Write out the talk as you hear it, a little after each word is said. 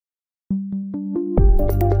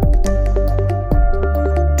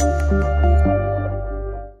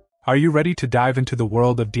Are you ready to dive into the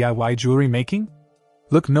world of DIY jewelry making?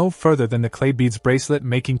 Look no further than the clay beads bracelet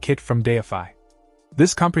making kit from Deify.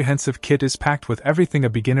 This comprehensive kit is packed with everything a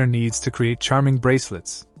beginner needs to create charming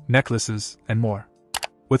bracelets, necklaces, and more.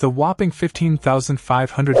 With a whopping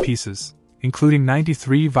 15,500 pieces, including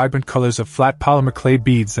 93 vibrant colors of flat polymer clay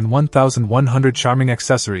beads and 1,100 charming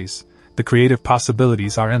accessories, the creative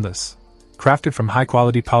possibilities are endless. Crafted from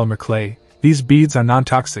high-quality polymer clay, these beads are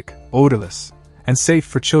non-toxic, odorless, and safe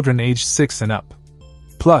for children aged 6 and up.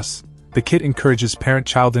 Plus, the kit encourages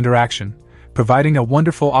parent-child interaction, providing a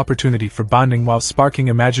wonderful opportunity for bonding while sparking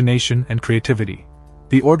imagination and creativity.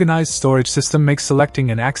 The organized storage system makes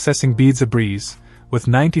selecting and accessing beads a breeze, with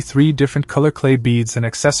 93 different color clay beads and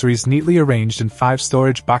accessories neatly arranged in 5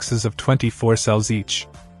 storage boxes of 24 cells each.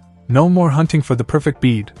 No more hunting for the perfect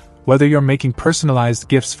bead. Whether you're making personalized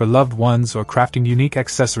gifts for loved ones or crafting unique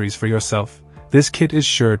accessories for yourself, this kit is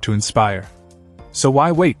sure to inspire. So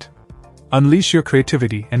why wait? Unleash your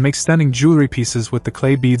creativity and make stunning jewelry pieces with the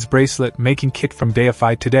clay beads bracelet making kit from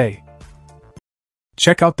Deify today.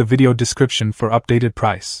 Check out the video description for updated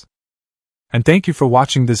price. And thank you for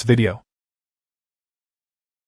watching this video.